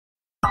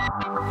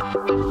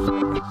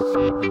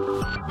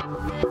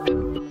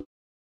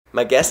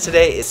My guest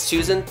today is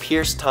Susan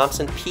Peirce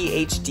Thompson,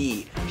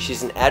 PhD.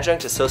 She's an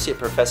adjunct associate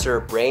professor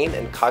of brain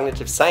and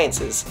cognitive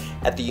sciences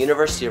at the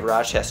University of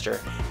Rochester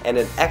and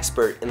an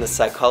expert in the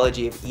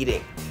psychology of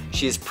eating.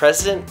 She is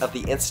president of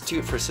the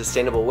Institute for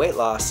Sustainable Weight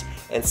Loss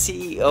and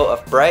CEO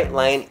of Bright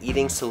Line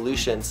Eating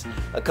Solutions,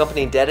 a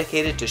company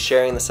dedicated to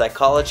sharing the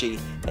psychology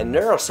and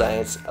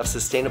neuroscience of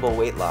sustainable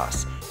weight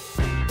loss.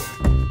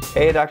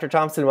 Hey, Dr.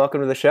 Thompson,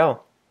 welcome to the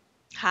show.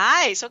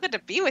 Hi, so good to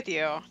be with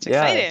you. It's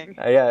exciting.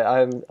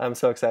 Yeah, I'm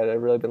so excited.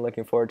 I've really been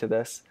looking forward to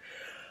this.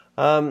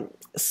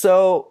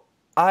 So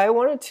I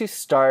wanted to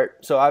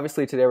start, so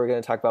obviously today we're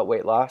going to talk about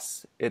weight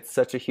loss. It's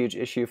such a huge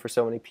issue for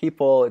so many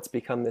people. It's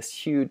become this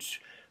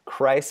huge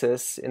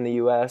crisis in the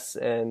U.S.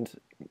 and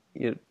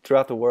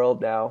throughout the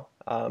world now,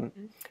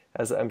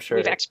 as I'm sure.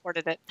 We've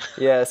exported it.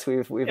 Yes,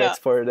 we've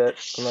exported it,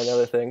 among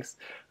other things,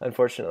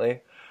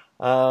 unfortunately.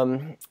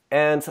 And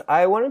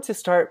I wanted to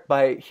start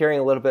by hearing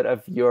a little bit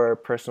of your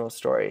personal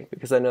story,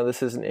 because I know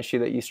this is an issue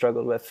that you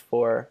struggled with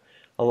for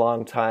a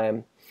long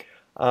time.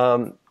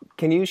 Can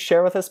you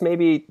share with us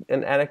maybe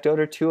an anecdote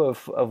or two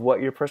of what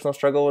your personal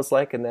struggle was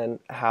like, and then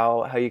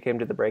how you came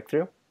to the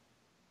breakthrough?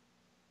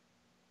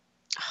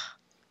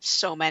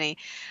 So many.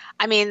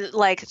 I mean,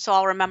 so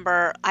I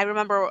remember,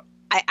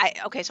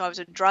 so I was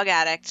a drug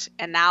addict,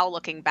 and now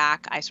looking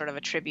back, I sort of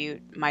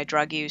attribute my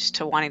drug use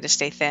to wanting to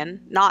stay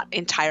thin. Not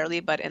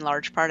entirely, but in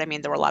large part. I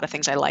mean, there were a lot of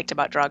things I liked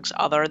about drugs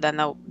other than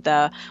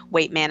the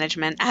weight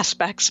management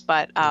aspects,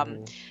 but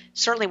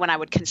certainly when I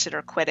would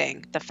consider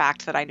quitting, the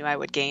fact that I knew I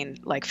would gain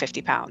like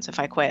 50 pounds if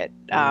I quit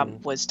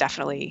was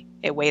definitely,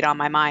 it weighed on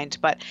my mind.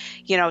 But,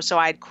 so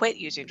I'd quit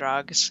using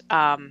drugs,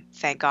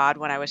 thank God,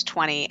 when I was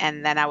 20,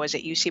 and then I was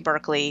at UC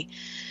Berkeley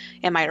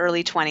in my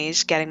early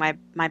 20s getting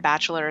my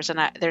bachelor's, and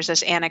there's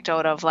this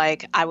anecdote of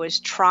I was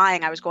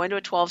going to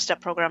a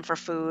 12-step program for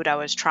food. I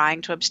was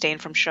trying to abstain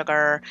from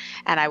sugar,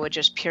 and I would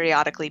just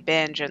periodically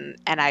binge. And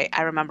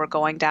I remember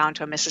going down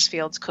to a Mrs.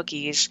 Fields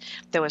Cookies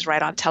that was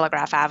right on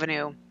Telegraph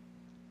Avenue,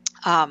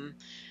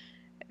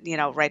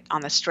 right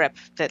on the strip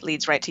that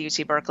leads right to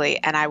UC Berkeley,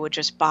 and I would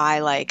just buy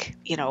like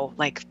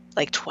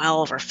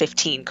 12 or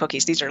 15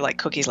 cookies. These are like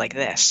cookies like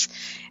this.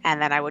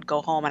 And then I would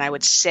go home and I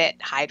would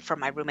hide from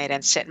my roommate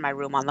and sit in my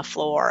room on the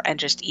floor and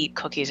just eat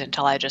cookies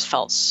until I just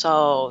felt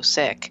so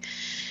sick.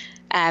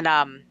 And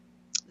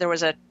there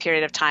was a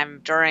period of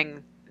time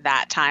during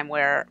that time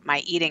where my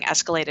eating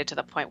escalated to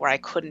the point where I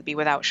couldn't be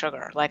without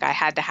sugar. Like I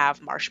had to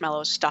have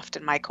marshmallows stuffed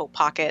in my coat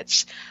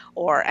pockets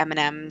or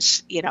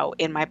M&Ms,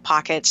 in my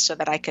pockets, so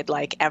that I could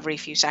every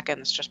few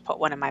seconds just put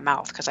one in my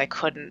mouth, because I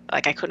couldn't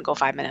go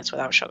 5 minutes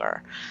without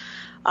sugar.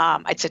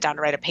 I'd sit down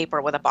to write a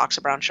paper with a box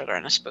of brown sugar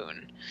and a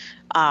spoon.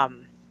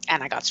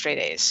 And I got straight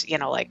A's.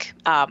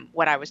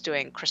 When I was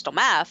doing crystal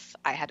meth,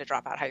 I had to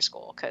drop out of high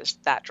school because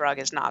that drug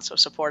is not so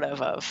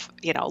supportive of,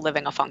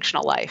 living a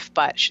functional life.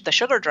 But the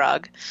sugar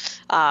drug,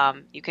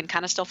 you can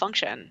kind of still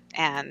function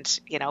and,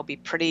 be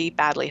pretty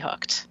badly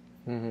hooked.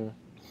 Mm-hmm.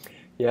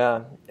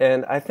 Yeah.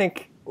 And I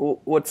think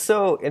what's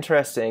so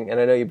interesting, and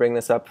I know you bring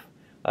this up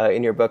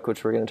in your book,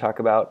 which we're going to talk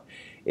about,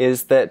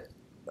 is that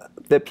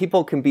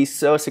people can be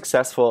so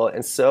successful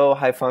and so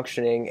high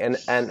functioning and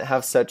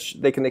have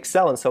they can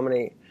excel in so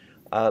many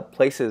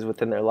places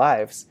within their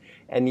lives,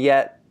 and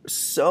yet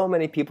so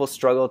many people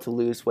struggle to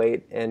lose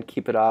weight and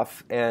keep it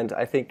off. And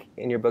I think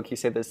in your book you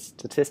say the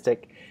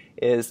statistic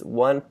is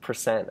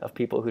 1% of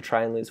people who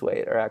try and lose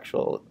weight are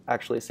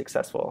actually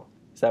successful.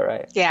 Is that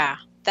right? Yeah,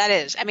 that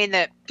is. I mean,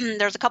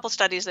 there's a couple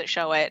studies that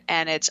show it,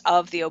 and it's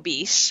of the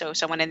obese. So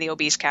someone in the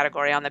obese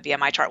category on the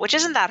BMI chart, which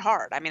isn't that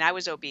hard. I mean, I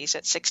was obese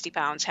at 60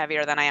 pounds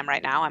heavier than I am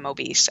right now. I'm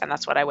obese, and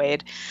that's what I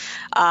weighed.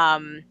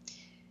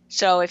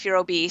 So if you're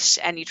obese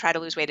and you try to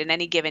lose weight in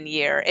any given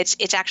year,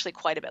 it's actually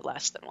quite a bit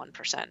less than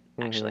 1%.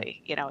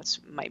 Actually, it's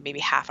maybe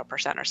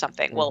 0.5% or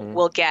something.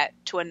 We'll get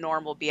to a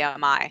normal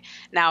BMI.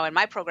 Now, in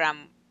my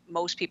program,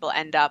 most people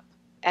end up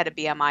at a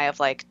BMI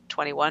of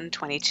 21,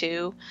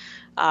 22,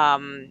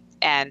 and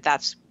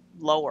that's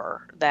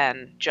lower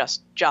than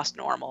just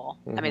normal.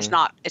 I mean, it's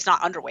not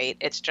underweight.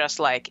 It's just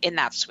in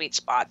that sweet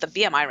spot. The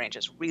BMI range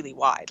is really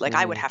wide.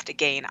 I would have to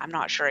gain, I'm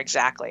not sure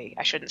exactly,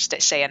 I shouldn't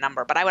say a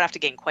number, but I would have to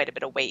gain quite a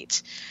bit of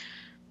weight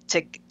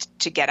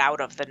to get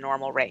out of the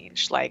normal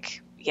range.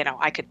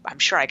 I'm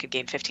sure I could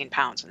gain 15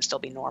 pounds and still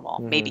be normal,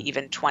 maybe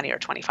even 20 or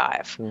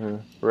 25.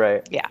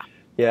 Right. Yeah.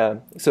 Yeah.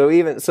 So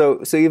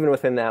even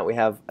within that, we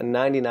have a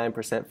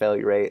 99%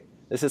 failure rate.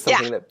 This is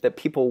something that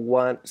people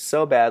want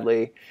so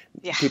badly.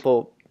 Yeah.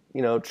 People,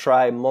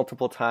 try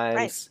multiple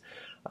times.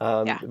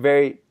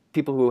 Right.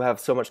 People who have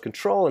so much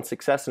control and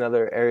success in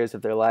other areas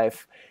of their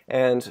life.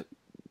 And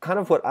kind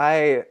of what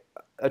I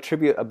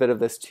attribute a bit of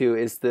this to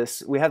is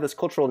we have this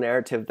cultural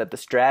narrative that the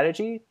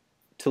strategy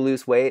to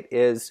lose weight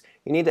is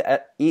you need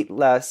to eat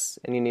less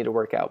and you need to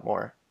work out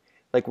more.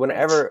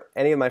 Whenever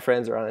any of my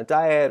friends are on a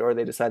diet or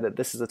they decide that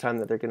this is the time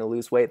that they're going to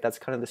lose weight, that's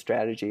kind of the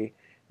strategy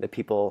that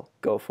people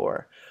go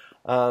for.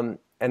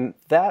 And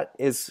that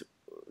is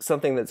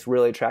something that's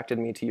really attracted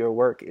me to your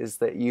work is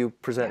that you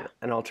present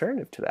an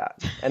alternative to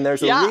that, and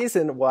there's Yeah. a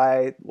reason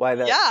why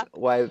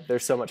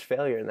there's so much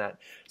failure in that.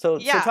 So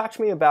talk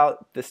to me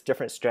about this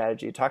different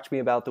strategy. Talk to me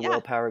about the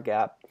willpower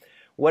gap.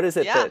 What is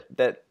it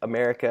that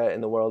America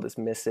and the world is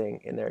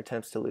missing in their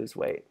attempts to lose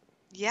weight?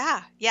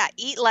 Yeah.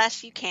 Eat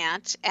less you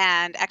can't,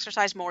 and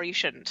exercise more you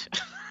shouldn't.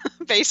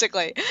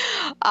 Basically.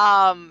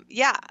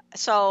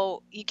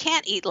 So you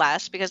can't eat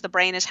less because the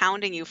brain is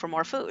hounding you for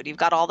more food. You've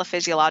got all the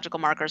physiological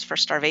markers for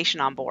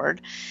starvation on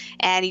board,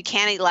 and you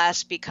can't eat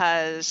less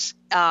because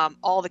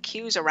all the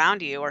cues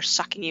around you are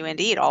sucking you in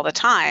to eat all the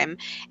time.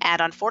 And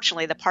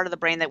unfortunately, the part of the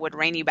brain that would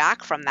rein you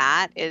back from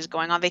that is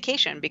going on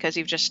vacation because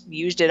you've just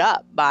used it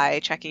up by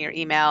checking your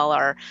email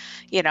or,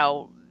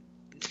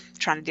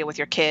 trying to deal with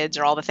your kids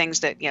or all the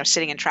things that,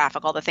 sitting in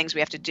traffic, all the things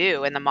we have to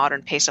do in the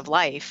modern pace of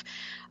life.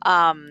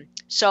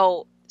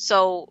 So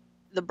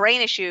the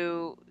brain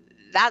issue,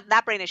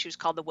 that brain issue is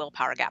called the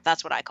willpower gap.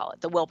 That's what I call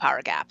it, the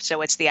willpower gap.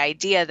 So it's the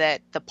idea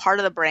that the part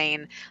of the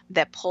brain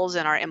that pulls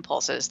in our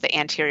impulses, the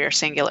anterior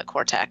cingulate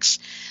cortex,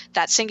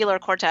 that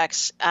cingulate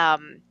cortex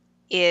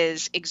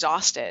is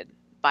exhausted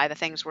by the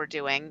things we're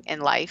doing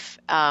in life,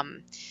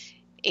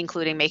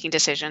 including making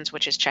decisions,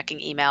 which is checking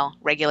email,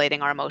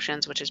 regulating our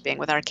emotions, which is being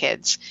with our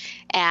kids.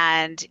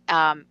 And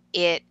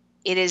it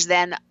is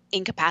then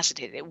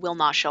incapacitated. It will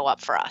not show up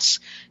for us.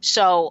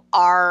 So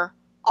our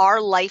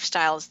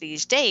lifestyles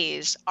these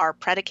days are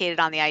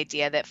predicated on the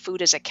idea that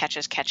food is a catch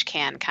as catch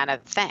can kind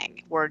of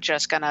thing. We're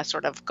just going to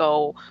sort of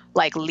go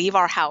leave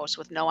our house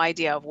with no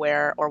idea of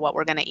where or what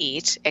we're going to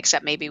eat,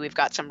 except maybe we've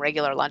got some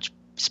regular lunch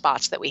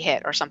spots that we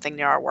hit or something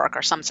near our work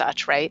or some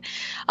such, right?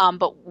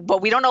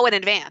 But we don't know in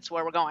advance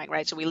where we're going,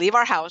 right? So we leave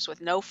our house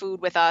with no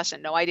food with us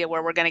and no idea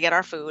where we're going to get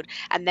our food.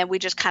 And then we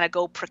just kind of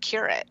go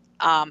procure it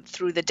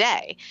through the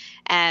day.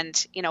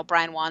 And,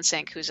 Brian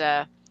Wansink, who's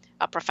a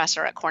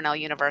professor at Cornell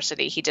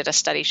University, he did a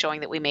study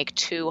showing that we make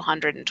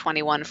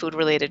 221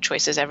 food-related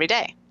choices every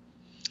day.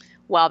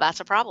 Well,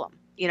 that's a problem.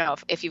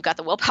 If you've got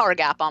the willpower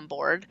gap on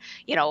board,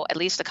 at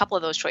least a couple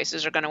of those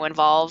choices are going to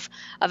involve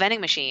a vending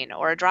machine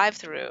or a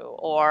drive-through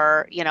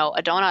or,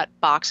 a donut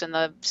box in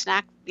the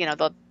snack,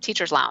 the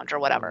teacher's lounge or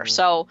whatever.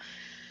 Mm-hmm.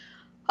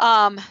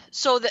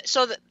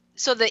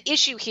 So the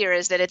issue here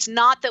is that it's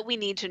not that we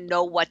need to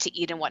know what to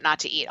eat and what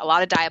not to eat. A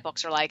lot of diet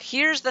books are like,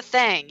 here's the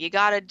thing, you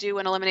got to do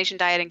an elimination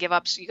diet and you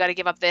got to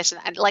give up this.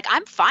 And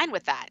I'm fine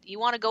with that. You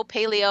want to go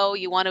paleo,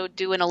 you want to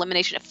do an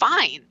elimination,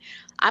 fine.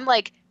 I'm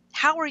like,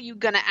 how are you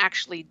going to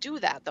actually do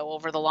that though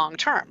over the long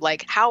term?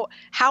 How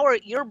are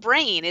your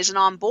brain isn't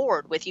on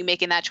board with you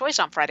making that choice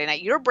on Friday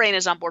night. Your brain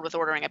is on board with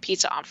ordering a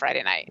pizza on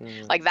Friday night.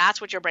 Mm. That's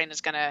what your brain is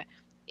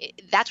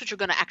that's what you're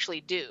going to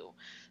actually do.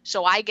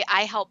 So I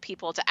help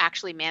people to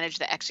actually manage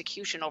the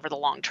execution over the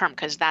long term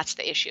because that's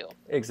the issue.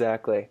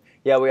 Exactly.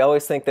 Yeah, we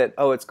always think that,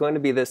 it's going to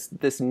be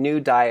this new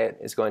diet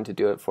is going to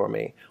do it for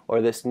me,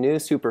 or this new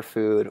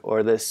superfood,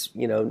 or this,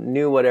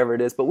 new whatever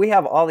it is. But we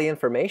have all the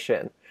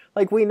information.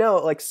 We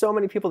know, so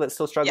many people that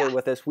still struggle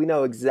with this, we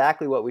know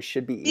exactly what we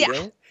should be eating.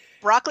 Yeah.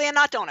 Broccoli and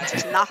not donuts.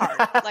 It's not hard.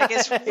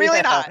 It's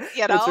really not,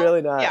 It's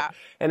really not. Yeah.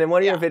 And in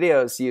one of your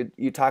videos,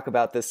 you talk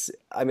about this.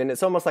 I mean,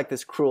 it's almost like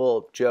this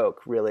cruel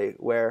joke, really,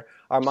 where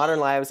our modern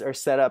lives are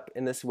set up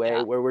in this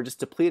way where we're just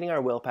depleting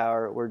our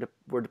willpower.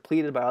 We're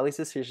depleted by all these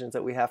decisions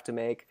that we have to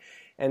make.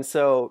 And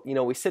so,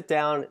 we sit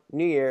down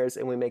New Year's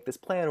and we make this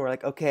plan. We're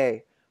like,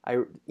 okay,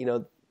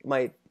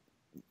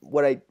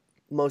 what I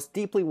most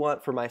deeply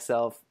want for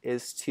myself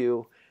is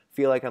to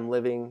feel like I'm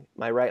living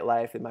my right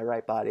life in my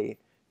right body,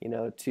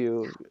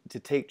 to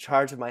take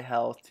charge of my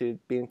health, to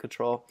be in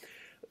control.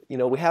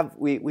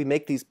 We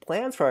make these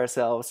plans for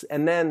ourselves,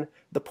 and then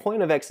the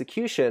point of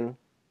execution,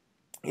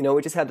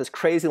 we just had this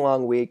crazy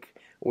long week.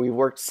 We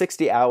worked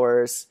 60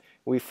 hours.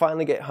 We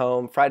finally get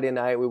home Friday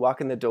night. We walk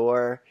in the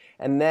door,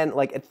 and then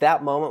at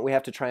that moment, we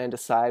have to try and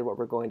decide what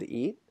we're going to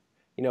eat.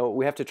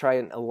 We have to try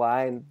and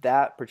align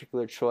that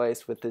particular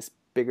choice with this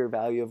bigger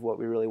value of what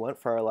we really want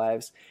for our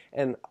lives,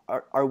 and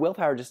our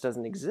willpower just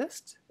doesn't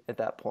exist at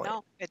that point.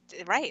 No,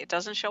 it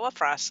doesn't show up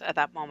for us at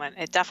that moment.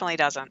 It definitely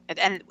doesn't.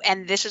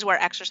 And this is where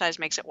exercise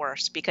makes it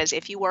worse, because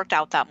if you worked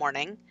out that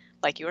morning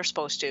like you were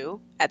supposed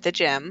to at the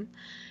gym,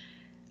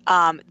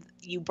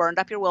 you burned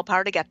up your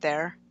willpower to get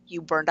there.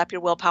 You burned up your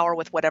willpower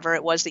with whatever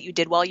it was that you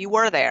did while you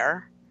were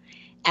there.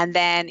 And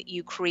then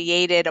you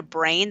created a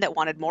brain that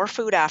wanted more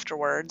food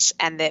afterwards,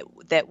 and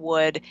that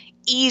would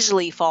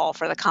easily fall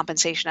for the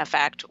compensation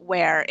effect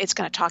where it's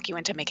going to talk you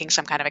into making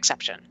some kind of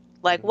exception.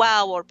 Hey,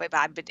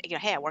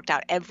 I worked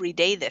out every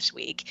day this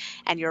week,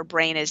 and your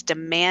brain is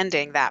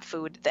demanding that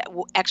food. That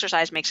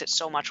exercise makes it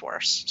so much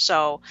worse.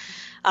 So,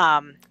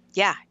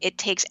 it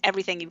takes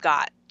everything you've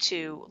got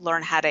to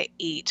learn how to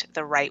eat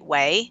the right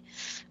way.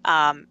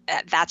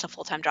 That's a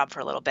full-time job for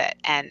a little bit,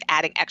 and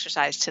adding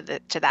exercise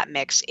to that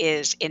mix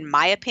is, in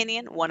my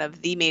opinion, one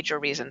of the major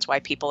reasons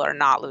why people are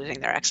not losing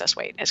their excess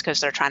weight, is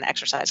because they're trying to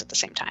exercise at the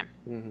same time.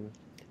 Mm-hmm.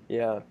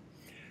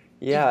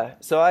 Yeah.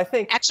 So I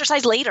think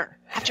exercise later.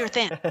 after you're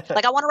thin.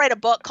 Like, I want to write a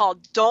book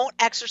called Don't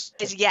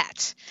Exercise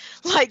Yet.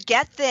 Like,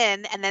 get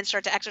thin and then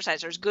start to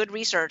exercise. There's good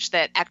research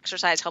that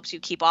exercise helps you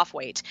keep off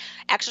weight.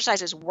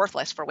 Exercise is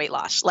worthless for weight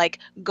loss. Like,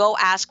 go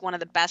ask one of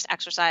the best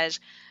exercise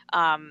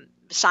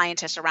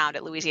scientists around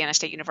at Louisiana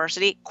State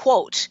University.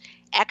 Quote,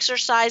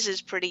 exercise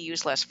is pretty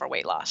useless for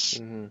weight loss.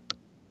 Mm-hmm.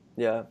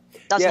 Yeah.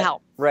 Doesn't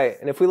help. Right.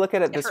 And if we look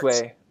at it this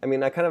hurts. way, I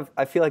mean,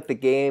 I feel like the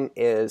game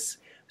is,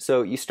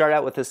 so you start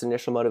out with this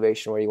initial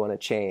motivation where you want to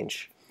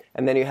change.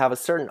 And then you have a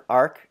certain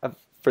arc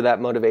for that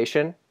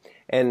motivation.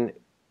 And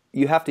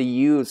you have to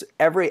use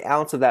every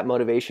ounce of that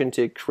motivation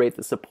to create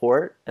the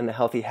support and the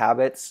healthy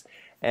habits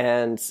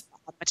and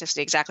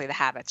authenticity, exactly, the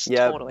habits.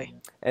 Yep. Totally.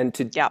 And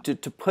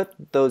to put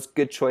those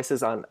good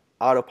choices on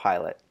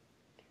autopilot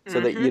so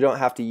that you don't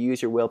have to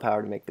use your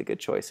willpower to make the good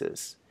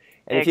choices.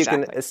 And if you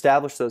can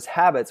establish those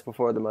habits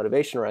before the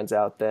motivation runs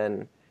out,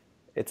 then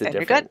it's a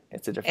different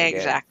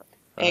game.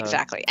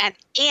 Exactly.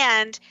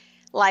 And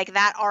like,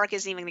 that arc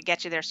isn't even going to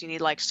get you there. So you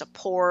need like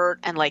support,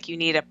 and like you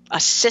need a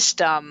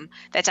system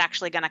that's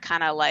actually going to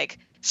kind of like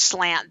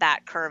slant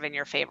that curve in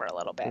your favor a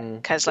little bit.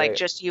 Because like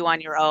just you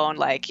on your own,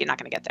 like, you're not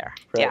going to get there.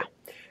 Right.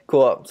 Yeah.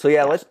 Cool. So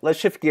let's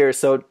shift gears.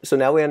 So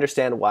now we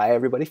understand why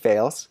everybody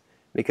fails,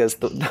 because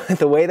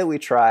the way that we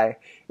try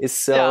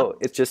is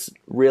it's just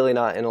really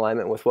not in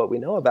alignment with what we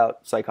know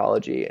about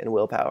psychology and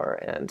willpower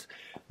and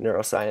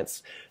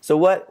neuroscience. So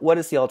what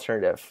is the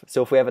alternative?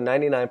 So if we have a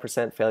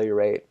 99% failure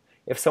rate,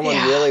 if someone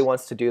really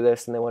wants to do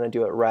this and they want to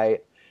do it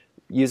right,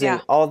 using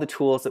all the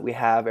tools that we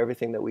have,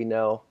 everything that we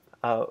know,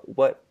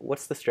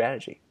 what's the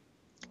strategy?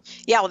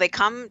 Yeah, well, they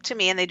come to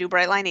me and they do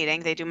Bright Line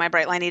Eating. They do my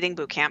Bright Line Eating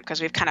Bootcamp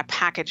because we've kind of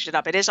packaged it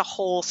up. It is a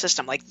whole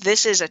system. Like,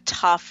 this is a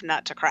tough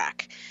nut to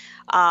crack.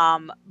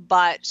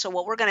 But so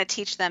what we're going to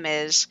teach them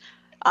is,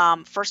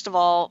 first of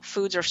all,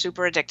 foods are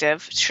super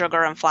addictive.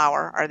 Sugar and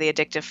flour are the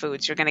addictive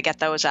foods. You're going to get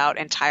those out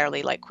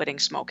entirely, like quitting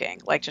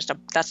smoking. Like,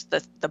 that's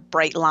the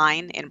bright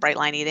line in Bright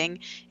Line Eating,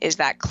 is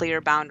that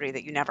clear boundary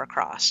that you never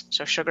cross.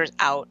 So sugar's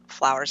out,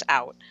 flour's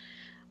out.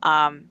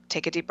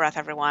 Take a deep breath,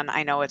 everyone.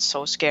 I know it's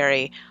so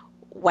scary.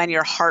 When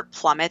your heart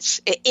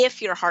plummets,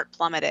 if your heart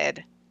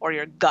plummeted or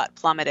your gut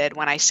plummeted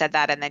when I said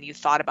that, and then you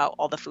thought about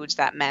all the foods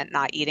that meant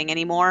not eating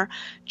anymore,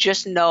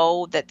 just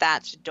know that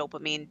that's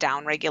dopamine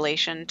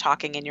downregulation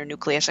talking in your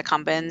nucleus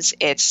accumbens.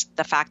 It's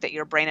the fact that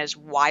your brain is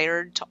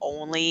wired to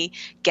only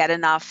get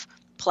enough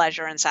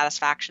pleasure and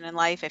satisfaction in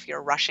life if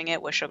you're rushing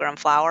it with sugar and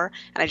flour.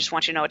 And I just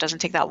want you to know it doesn't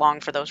take that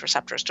long for those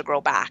receptors to grow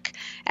back.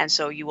 And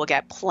so you will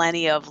get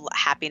plenty of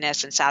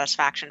happiness and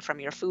satisfaction from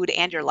your food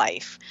and your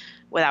life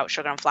without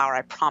sugar and flour,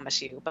 I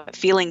promise you. But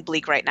feeling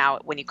bleak right now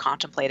when you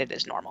contemplate it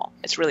is normal.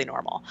 It's really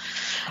normal.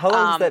 How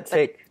long does that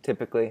take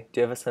typically? Do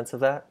you have a sense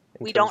of that?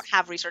 We don't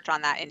have research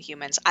on that in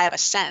humans. I have a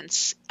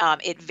sense.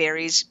 It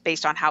varies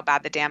based on how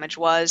bad the damage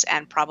was,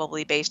 and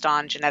probably based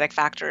on genetic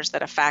factors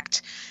that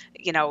affect,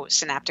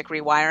 synaptic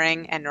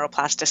rewiring and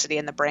neuroplasticity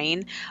in the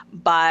brain.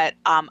 But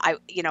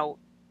the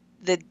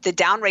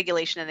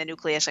downregulation in the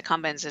nucleus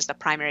accumbens is the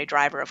primary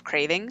driver of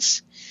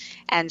cravings.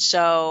 And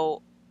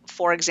so,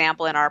 for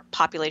example, in our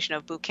population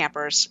of boot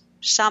campers,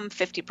 some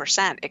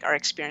 50% are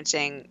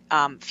experiencing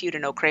few to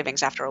no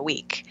cravings after a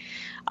week.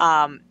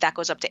 That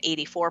goes up to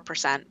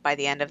 84% by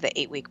the end of the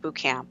 8-week boot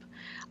camp.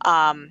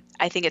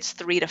 I think it's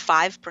 3 to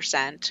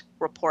 5%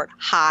 report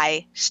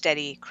high,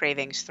 steady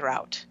cravings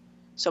throughout.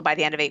 So by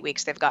the end of 8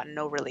 weeks, they've gotten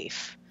no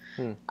relief.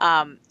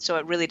 So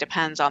it really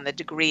depends on the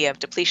degree of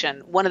depletion.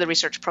 One of the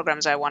research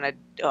programs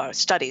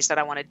studies that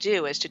I want to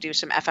do is to do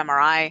some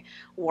fMRI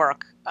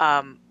work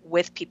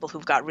with people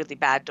who've got really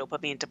bad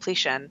dopamine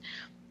depletion,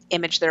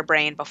 image their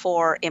brain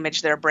before,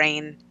 image their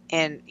brain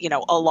in,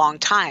 a long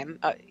time,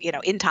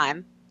 in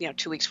time,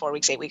 2 weeks, 4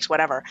 weeks, 8 weeks,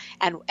 whatever,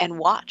 and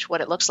watch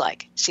what it looks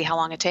like, see how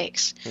long it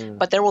takes.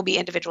 But there will be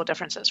individual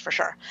differences for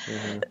sure.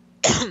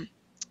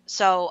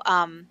 So,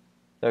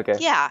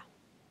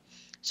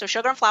 so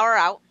sugar and flour are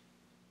out.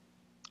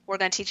 We're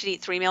going to teach you to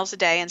eat 3 meals a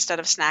day instead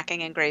of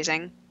snacking and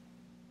grazing,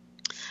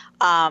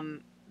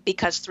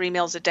 because 3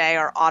 meals a day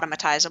are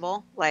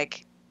automatizable.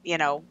 Like,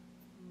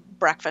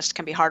 breakfast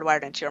can be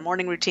hardwired into your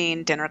morning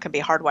routine. Dinner can be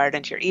hardwired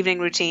into your evening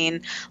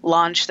routine.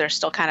 Lunch, there's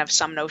still kind of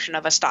some notion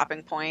of a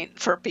stopping point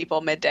for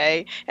people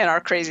midday in our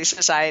crazy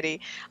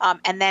society.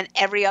 And then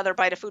every other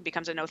bite of food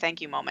becomes a no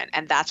thank you moment.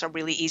 And that's a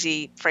really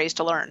easy phrase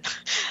to learn.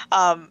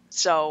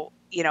 So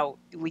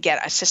we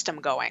get a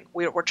system going.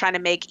 We're trying to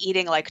make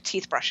eating like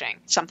teeth brushing,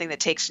 something that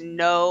takes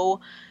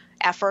no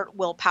effort,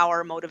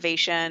 willpower,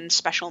 motivation,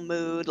 special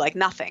mood, like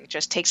nothing.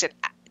 Just takes it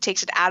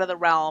out of the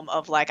realm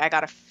of like, I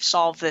got to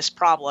solve this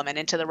problem, and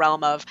into the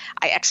realm of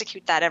I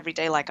execute that every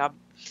day I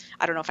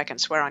don't know if I can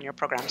swear on your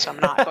program, so I'm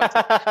not going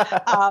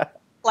to.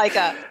 Like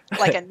a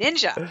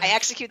ninja. I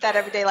execute that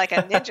every day like a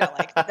ninja,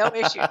 like no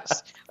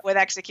issues with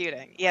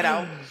executing,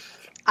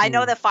 I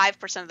know that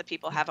 5% of the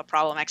people have a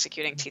problem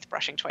executing teeth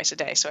brushing twice a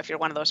day. So if you're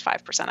one of those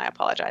 5%, I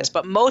apologize.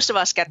 But most of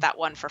us get that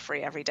one for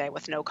free every day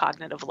with no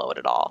cognitive load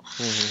at all.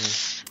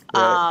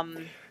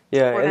 Right.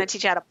 Yeah, We're and going to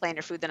teach you how to plan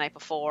your food the night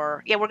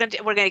before. Yeah, we're going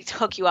to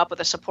hook you up with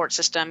a support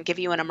system, give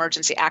you an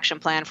emergency action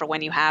plan for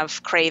when you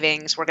have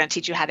cravings. We're going to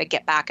teach you how to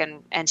get back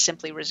and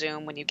simply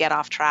resume when you get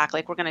off track.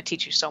 Like, we're going to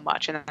teach you so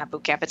much in that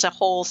boot camp. It's a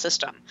whole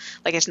system.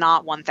 Like, it's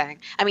not one thing.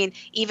 I mean,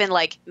 even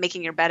like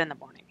making your bed in the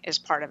morning is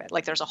part of it.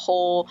 Like, there's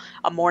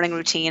a morning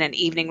routine, an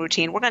evening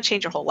routine. We're going to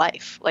change your whole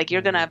life. Like,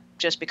 you're going to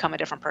just become a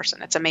different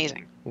person. It's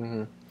amazing.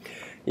 Mm-hmm.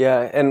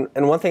 Yeah, and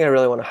one thing I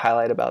really want to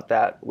highlight about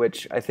that,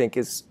 which I think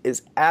is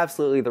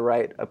absolutely the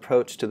right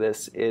approach to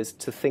this, is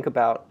to think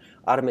about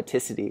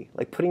automaticity,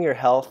 like putting your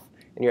health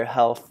and your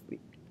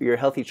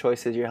healthy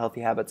choices, your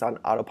healthy habits on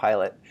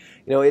autopilot.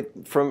 You know,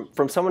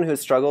 from someone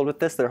who's struggled with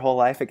this their whole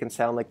life, it can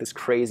sound like this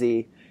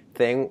crazy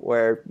thing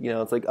where, you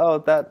know, it's like, oh,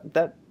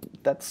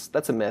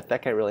 that's a myth,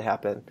 that can't really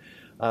happen.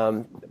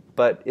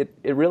 But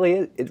it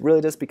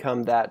really does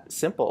become that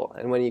simple.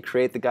 And when you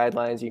create the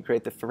guidelines, you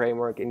create the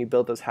framework, and you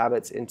build those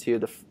habits into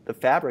the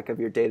fabric of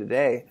your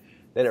day-to-day,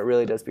 then it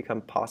really does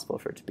become possible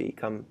for it to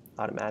become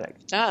automatic.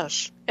 It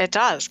does. It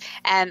does.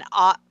 And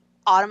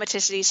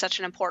automaticity is such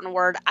an important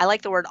word. I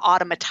like the word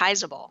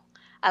automatizable.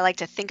 I like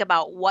to think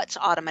about what's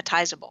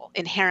automatizable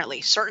inherently.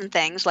 Certain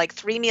things, like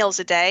 3 meals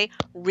a day,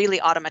 really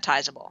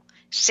automatizable.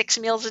 6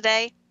 meals a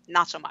day,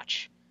 not so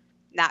much.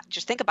 Not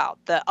just think about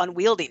the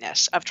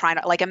unwieldiness of trying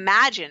to, like,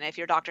 imagine if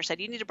your doctor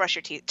said you need to brush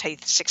your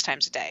teeth 6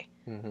 times a day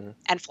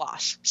and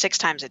floss 6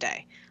 times a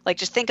day. Like,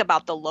 just think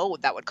about the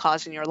load that would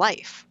cause in your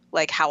life,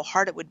 like how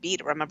hard it would be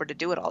to remember to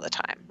do it all the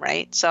time,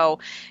 right? So,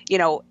 you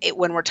know,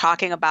 when we're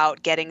talking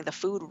about getting the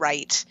food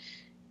right,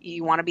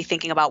 you want to be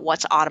thinking about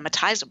what's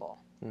automatizable.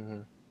 Mm-hmm.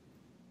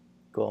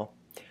 Cool.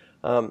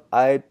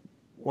 I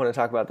want to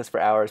talk about this for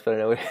hours, but I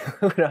know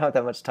we don't have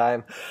that much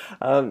time.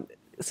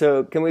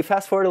 So can we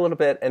fast forward a little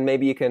bit, and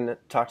maybe you can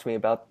talk to me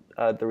about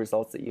the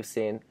results that you've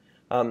seen.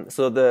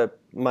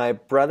 My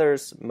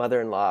brother's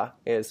mother-in-law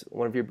is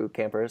one of your boot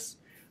campers.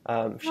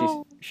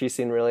 She's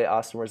seen really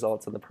awesome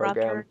results in the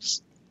program.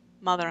 Brother's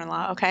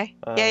mother-in-law, okay.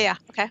 Yeah,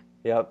 okay.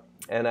 Yep.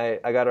 And I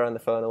got her on the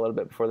phone a little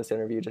bit before this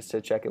interview just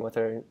to check in with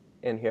her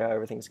and hear how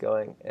everything's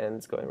going, and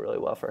it's going really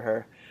well for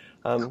her.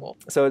 Cool.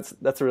 So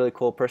that's a really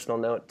cool personal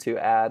note to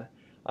add.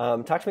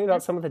 Talk to me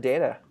about some of the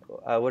data.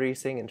 What are you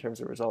seeing in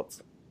terms of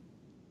results?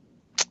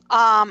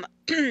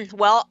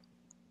 Well,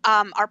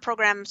 our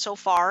program so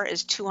far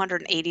is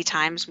 280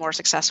 times more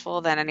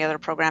successful than any other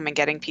program in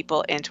getting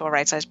people into a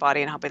right-sized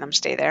body and helping them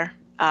stay there.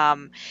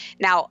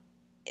 Now,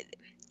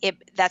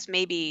 that's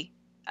maybe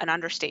an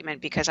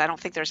understatement, because I don't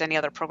think there's any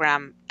other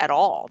program at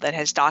all that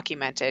has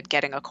documented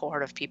getting a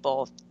cohort of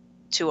people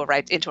into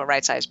a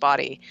right-sized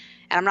body.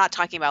 And I'm not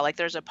talking about, like,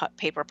 there's a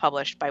paper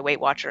published by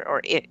Weight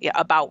Watcher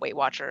about Weight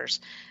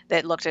Watchers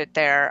that looked at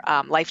their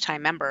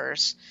lifetime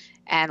members.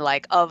 And,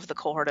 like, of the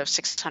cohort of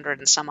 600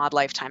 and some odd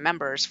lifetime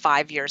members,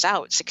 5 years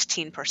out,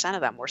 16%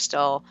 of them were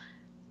still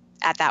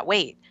at that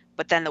weight.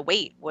 But then the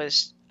weight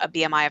was a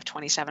BMI of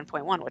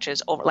 27.1, which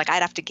is over, like,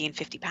 I'd have to gain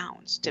 50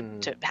 pounds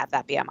to have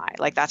that BMI.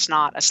 Like, that's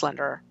not a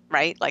slender,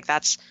 right? Like,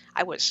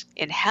 I was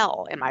in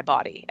hell in my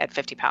body at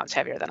 50 pounds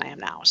heavier than I am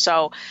now.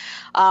 So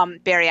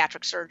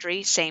bariatric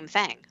surgery, same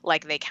thing.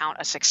 Like, they count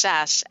a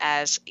success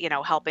as, you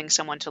know, helping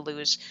someone to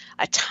lose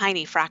a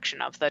tiny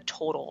fraction of the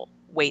total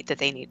weight that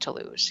they need to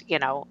lose, you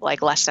know,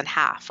 like less than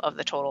half of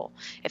the total.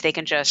 If they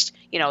can just,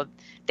 you know,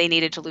 they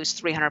needed to lose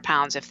 300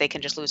 pounds. If they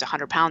can just lose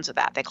 100 pounds of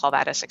that, they call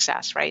that a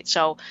success, right?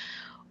 So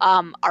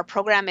our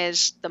program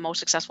is the most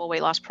successful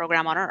weight loss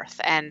program on earth.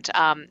 And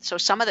so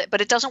but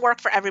it doesn't work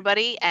for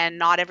everybody, and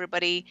not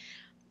everybody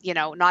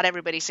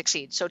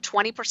succeeds. So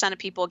 20% of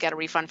people get a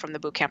refund from the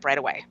boot camp right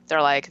away.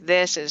 They're like,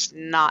 this is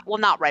not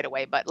right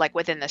away, but like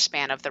within the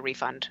span of the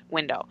refund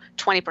window,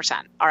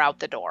 20% are out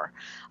the door.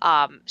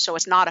 So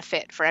it's not a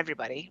fit for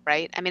everybody,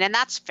 right? I mean, and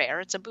that's fair.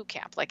 It's a boot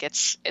camp. Like,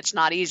 it's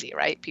not easy,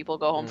 right? People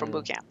go home from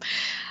boot camp.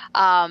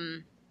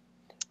 And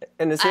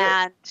do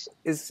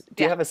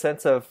you have a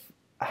sense of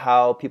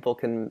how people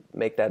can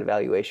make that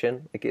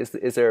evaluation? Like,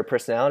 is there a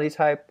personality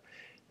type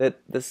that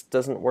this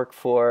doesn't work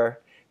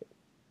for?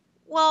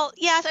 Well,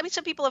 yeah. I mean,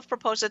 some people have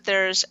proposed that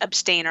there's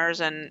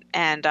abstainers and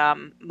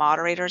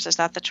moderators. Is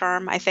that the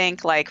term? I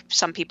think, like,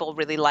 some people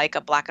really like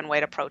a black and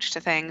white approach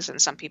to things,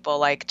 and some people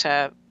like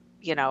to,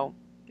 you know,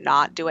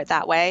 not do it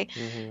that way.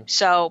 Mm-hmm.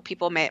 So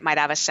people might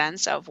have a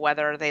sense of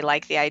whether they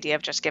like the idea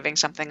of just giving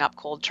something up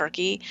cold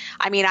turkey.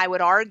 I mean, I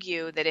would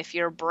argue that if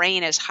your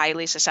brain is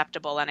highly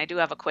susceptible, and I do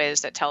have a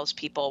quiz that tells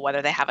people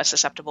whether they have a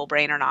susceptible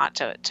brain or not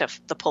to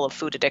the pull of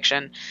food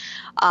addiction.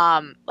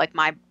 Like,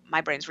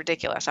 my brain's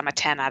ridiculous. I'm a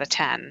 10 out of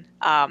 10.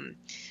 One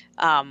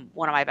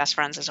of my best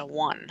friends is a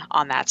 1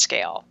 on that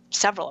scale.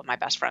 Several of my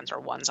best friends are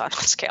 1s on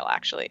that scale,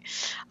 actually.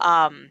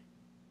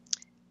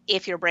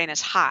 If your brain is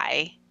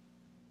high,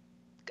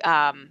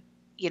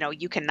 you know,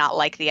 you can not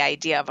like the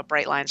idea of a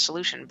bright line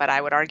solution, but I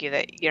would argue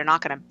that you're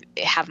not going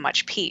to have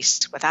much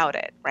peace without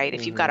it, right?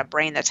 If you've got a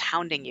brain that's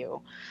hounding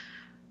you,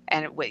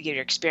 and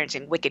you're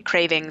experiencing wicked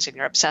cravings, and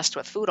you're obsessed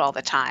with food all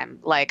the time,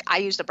 like, I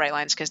use the bright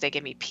lines because they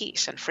give me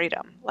peace and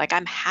freedom. Like,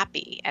 I'm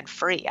happy and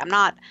free. I'm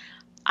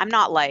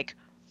not like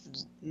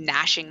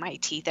gnashing my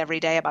teeth every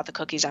day about the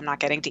cookies I'm not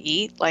getting to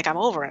eat. Like, I'm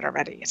over it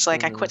already. It's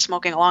like I quit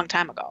smoking a long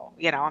time ago.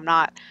 I'm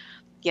not,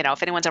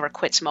 if anyone's ever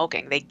quit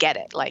smoking, they get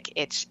it. Like,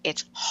 it's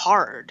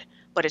hard,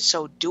 but it's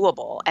so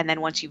doable. And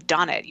then once you've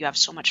done it, you have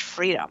so much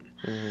freedom.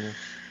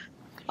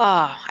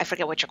 Oh, I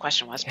forget what your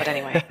question was, but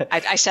anyway,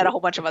 I said a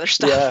whole bunch of other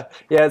stuff.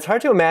 Yeah. It's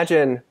hard to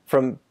imagine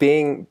from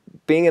being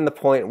in the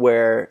point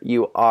where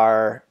you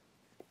are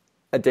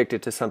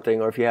addicted to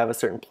something, or if you have a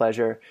certain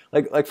pleasure.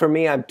 Like for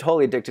me, I'm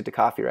totally addicted to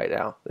coffee right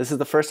now. This is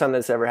the first time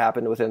that's ever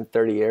happened within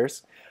 30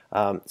 years.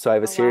 So I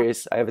have a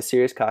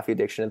serious coffee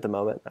addiction at the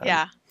moment.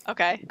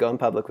 Okay. Going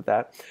public with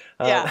that.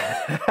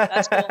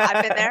 That's cool.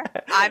 I've been there.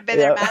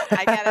 There, Matt.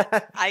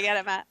 I get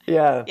it, Matt.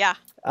 Yeah.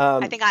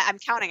 I think I'm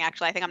counting,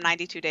 actually. I think I'm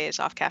 92 days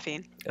off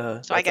caffeine.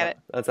 So I get it.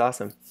 That's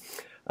awesome.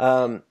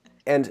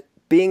 And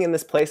being in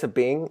this place of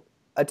being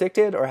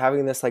addicted or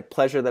having this like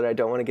pleasure that I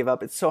don't want to give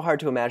up, it's so hard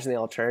to imagine the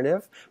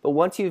alternative. But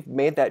once you've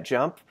made that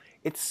jump,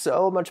 it's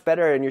so much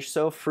better and you're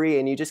so free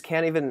and you just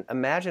can't even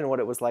imagine what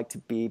it was like to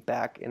be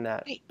back in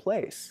that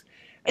place.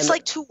 It's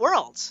like two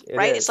worlds,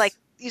 right? It's like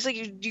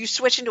you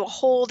switch into a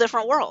whole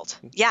different world.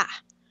 Yeah.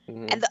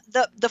 And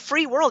the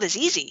free world is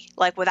easy.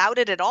 Like, without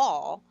it at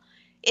all,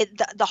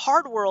 the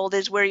hard world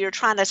is where you're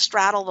trying to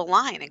straddle the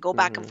line and go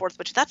back and forth,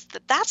 which that's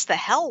the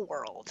hell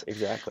world.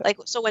 Exactly. Like,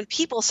 so when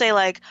people say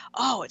like,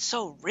 oh, it's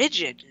so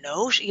rigid,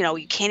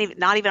 you can't even,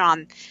 not even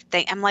on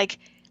thing. I'm like,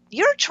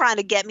 you're trying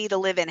to get me to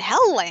live in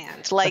hell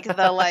land. Like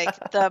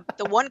the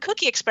one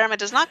cookie experiment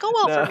does not go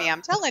well for me.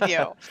 I'm telling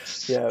you.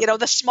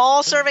 The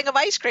small serving of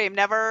ice cream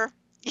never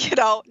panned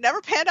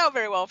out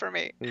very well for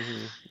me.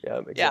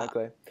 Yeah,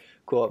 exactly.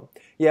 Cool.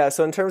 Yeah.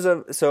 So in terms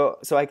of, so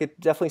I could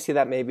definitely see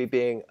that maybe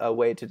being a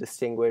way to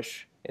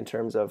distinguish in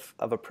terms of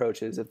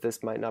approaches, if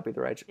this might not be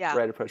the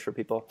right approach for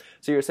people.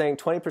 So you're saying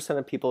 20%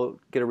 of people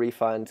get a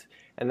refund.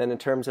 And then in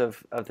terms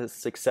of the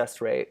success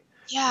rate.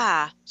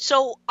 Yeah.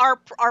 So our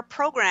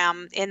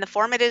program in the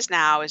form it is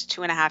now is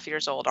 2.5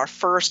 years old. Our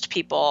first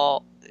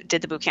people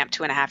did the boot camp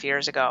 2.5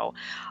 years ago.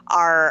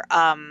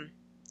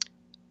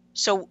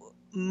 So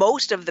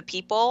most of the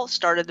people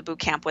started the boot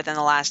camp within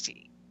the last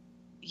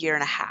year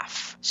and a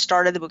half,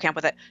 started the boot camp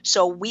with it.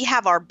 So we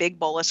have our big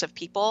bolus of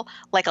people,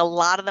 like a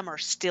lot of them are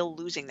still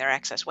losing their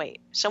excess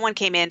weight. Someone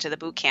came into the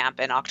boot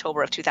camp in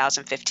October of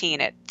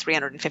 2015 at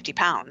 350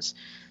 pounds.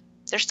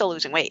 They're still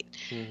losing weight.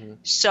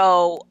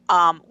 So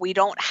we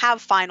don't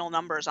have final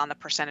numbers on the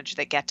percentage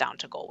that get down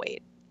to goal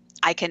weight.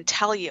 I can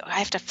tell you, I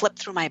have to flip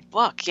through my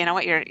book. You know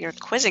what? You're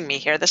quizzing me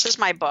here. This is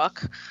my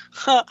book,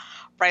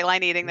 Bright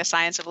Line Eating, The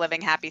Science of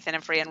Living Happy, Thin,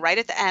 and Free. And right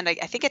at the end, I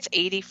think it's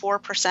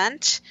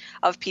 84%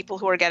 of people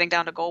who are getting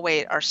down to goal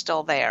weight are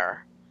still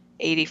there.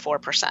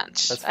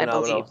 84%. That's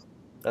phenomenal. I believe.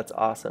 That's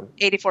awesome.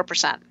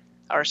 84%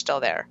 are still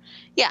there.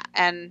 Yeah.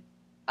 And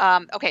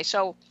okay,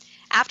 so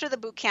after the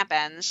boot camp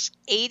ends,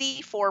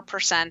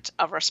 84%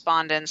 of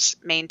respondents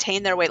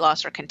maintain their weight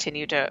loss or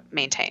continue to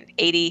maintain.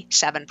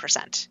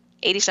 87%.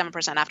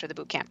 87% after the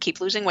boot camp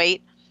keep losing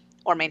weight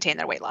or maintain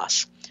their weight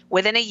loss.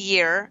 Within a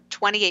year,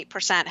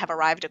 28% have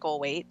arrived at goal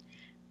weight,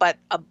 but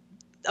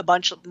a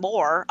bunch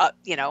more,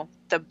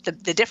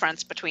 the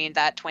difference between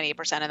that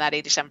 28% and that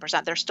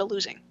 87%, they're still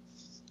losing.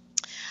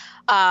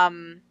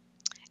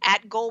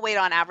 At goal weight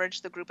on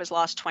average, the group has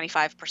lost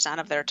 25%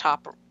 of their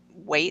top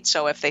weight.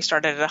 So if they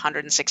started at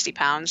 160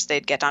 pounds,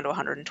 they'd get down to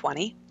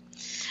 120.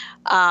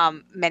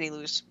 Many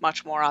lose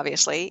much more,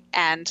 obviously,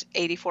 and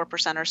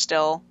 84% are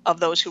still, of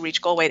those who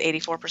reach goal weight,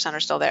 84% are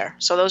still there.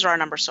 So those are our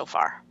numbers so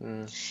far.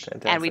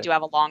 And we do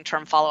have a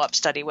long-term follow-up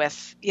study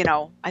with,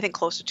 I think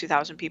close to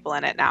 2,000 people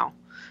in it now.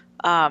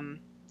 And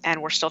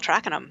we're still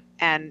tracking them.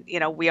 And,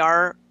 we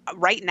are,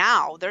 right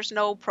now, there's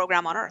no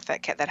program on earth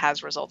that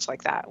has results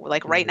like that.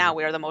 Like right now,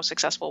 we are the most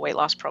successful weight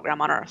loss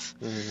program on earth.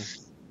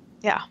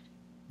 Yeah.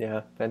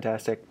 Yeah,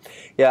 fantastic.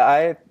 Yeah,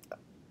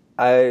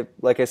 I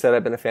like I said,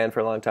 I've been a fan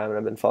for a long time, and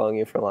I've been following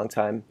you for a long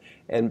time,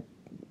 and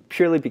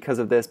purely because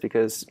of this,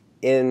 because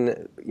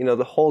in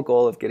the whole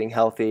goal of getting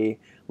healthy,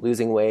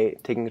 losing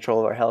weight, taking control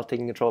of our health,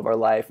 taking control of our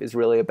life is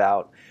really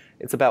about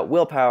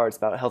willpower, it's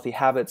about healthy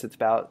habits, it's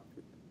about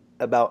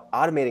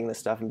automating this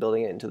stuff and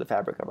building it into the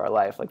fabric of our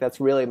life. Like that's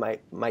really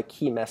my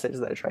key message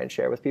that I try and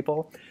share with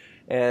people.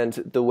 And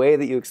the way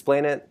that you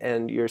explain it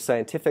and your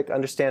scientific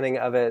understanding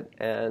of it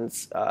and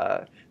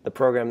the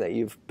program that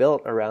you've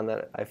built around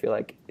that, I feel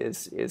like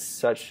is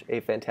such a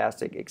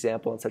fantastic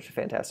example and such a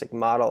fantastic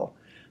model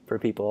for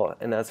people.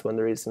 And that's one of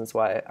the reasons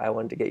why I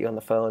wanted to get you on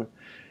the phone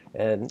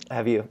and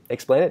have you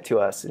explain it to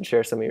us and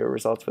share some of your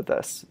results with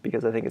us,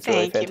 because I think it's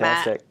really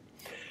fantastic.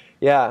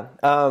 Yeah.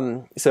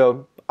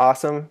 So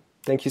awesome.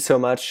 Thank you so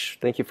much.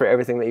 Thank you for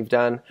everything that you've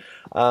done.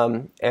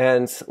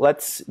 And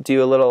let's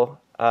do a little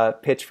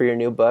pitch for your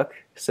new book.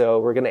 So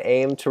we're going to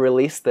aim to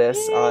release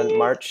this on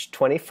March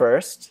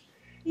 21st.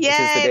 Yay, which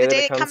is the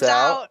day it comes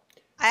out.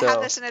 I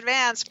have this in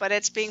advance, but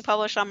it's being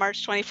published on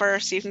March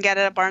 21st. You can get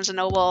it at Barnes &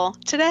 Noble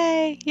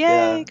today.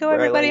 Yay, go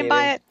everybody and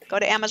buy it. Go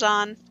to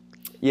Amazon.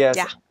 Yes,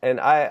 Yeah. and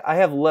I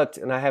have looked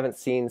and I haven't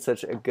seen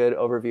such a good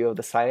overview of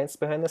the science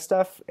behind this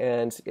stuff.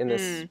 And in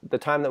the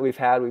time that we've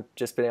had, we've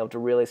just been able to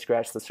really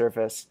scratch the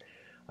surface.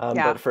 Yeah.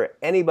 But for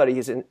anybody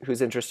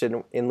who's interested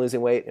in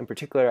losing weight in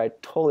particular, I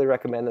totally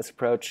recommend this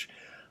approach.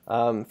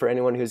 For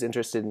anyone who's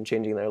interested in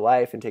changing their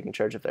life and taking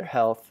charge of their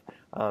health,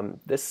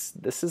 this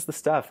is the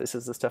stuff. This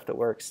is the stuff that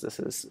works. This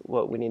is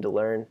what we need to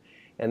learn,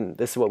 and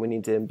this is what we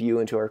need to imbue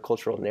into our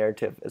cultural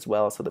narrative as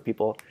well, so that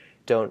people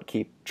don't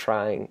keep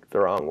trying the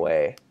wrong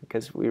way,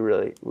 because we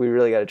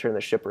really got to turn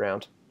the ship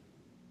around.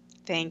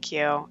 Thank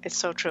you. It's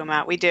so true,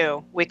 Matt. We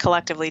do. We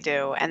collectively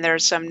do. And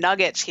there's some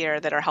nuggets here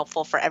that are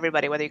helpful for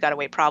everybody, whether you've got a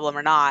weight problem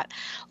or not,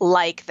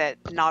 like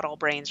that not all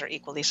brains are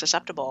equally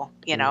susceptible,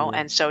 you know? Mm-hmm.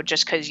 And so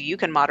just because you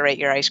can moderate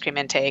your ice cream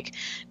intake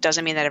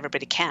doesn't mean that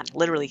everybody can.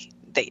 Literally,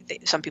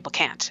 some people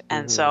can't.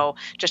 And so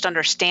just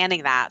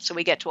understanding that, so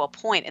we get to a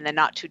point in the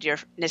not too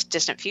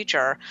distant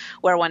future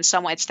where when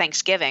it's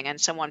Thanksgiving and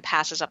someone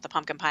passes up the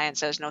pumpkin pie and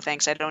says, no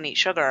thanks, I don't eat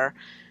sugar,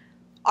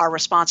 our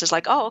response is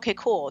like, oh, okay,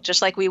 cool.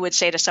 Just like we would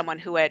say to someone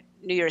who at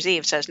New Year's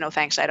Eve says, no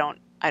thanks, I don't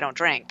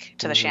drink,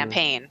 to the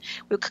champagne.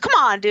 Come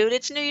on, dude,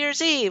 it's New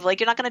Year's Eve. Like,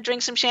 you're not going to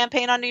drink some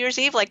champagne on New Year's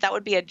Eve? Like, that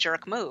would be a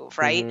jerk move,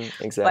 right?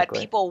 Exactly. But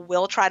people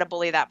will try to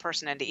bully that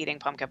person into eating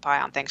pumpkin pie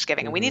on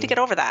Thanksgiving. And we need to get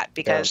over that,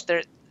 because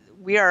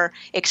we are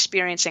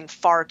experiencing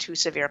far too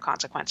severe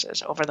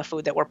consequences over the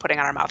food that we're putting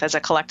in our mouth as a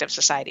collective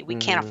society. We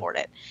can't afford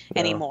it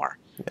anymore.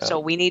 Yeah. So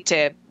we need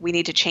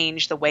to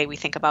change the way we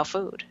think about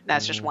food.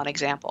 That's just one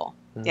example.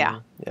 Yeah.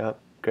 Yeah.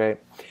 Great.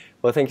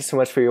 Well, thank you so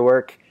much for your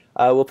work.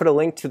 We'll put a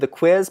link to the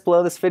quiz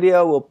below this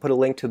video. We'll put a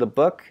link to the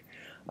book.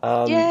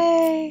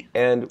 Yay!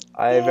 And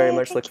I very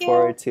much look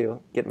forward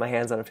to getting my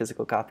hands on a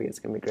physical copy. It's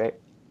going to be great.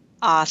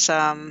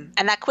 Awesome.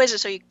 And that quiz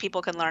is so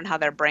people can learn how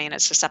their brain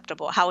is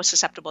susceptible, how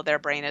susceptible their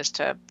brain is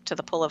to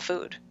the pull of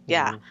food.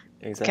 Yeah.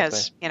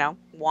 Exactly.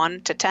 Because,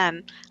 1 to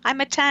 10.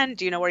 I'm a 10.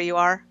 Do you know where you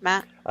are,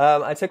 Matt?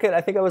 I took it,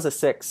 I think I was a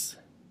 6.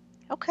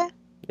 Okay.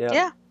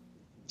 Yeah.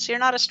 So you're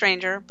not a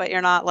stranger, but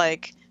you're not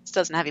like, this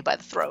doesn't have you by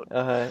the throat.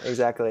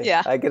 Exactly.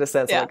 Yeah. I get a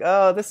sense like,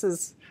 oh, this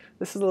is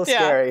a little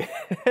scary.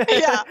 Yeah,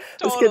 totally.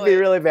 This could be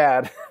really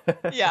bad.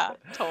 Yeah,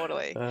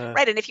 totally.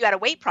 Right. And if you had a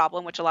weight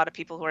problem, which a lot of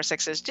people who are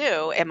 6s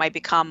do, it might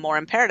become more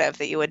imperative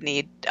that you would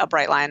need a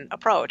bright line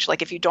approach.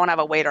 Like if you don't have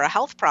a weight or a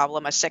health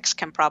problem, a 6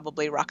 can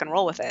probably rock and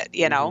roll with it,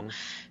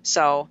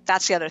 So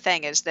that's the other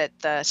thing, is that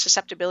the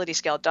susceptibility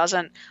scale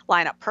doesn't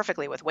line up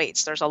perfectly with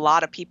weights. There's a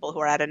lot of people who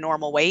are at a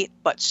normal weight,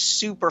 but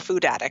super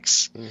food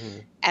addicts,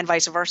 and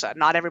vice versa.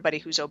 Not everybody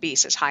who's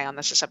obese is high on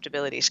the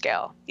susceptibility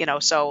scale,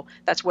 so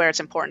that's where it's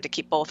important to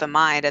keep both in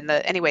mind.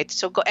 And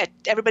so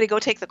everybody go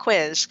take the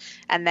quiz,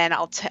 and then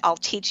I'll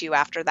teach you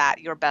after that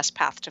your best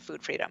path to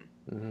food freedom.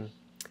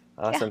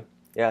 Awesome.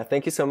 Yeah.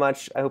 Thank you so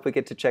much. I hope we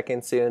get to check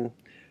in soon.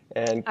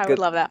 And I would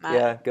love that, Matt.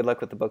 Yeah. Good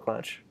luck with the book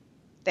launch.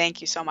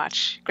 Thank you so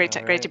much. Great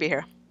to be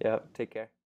here. Yeah. Take care.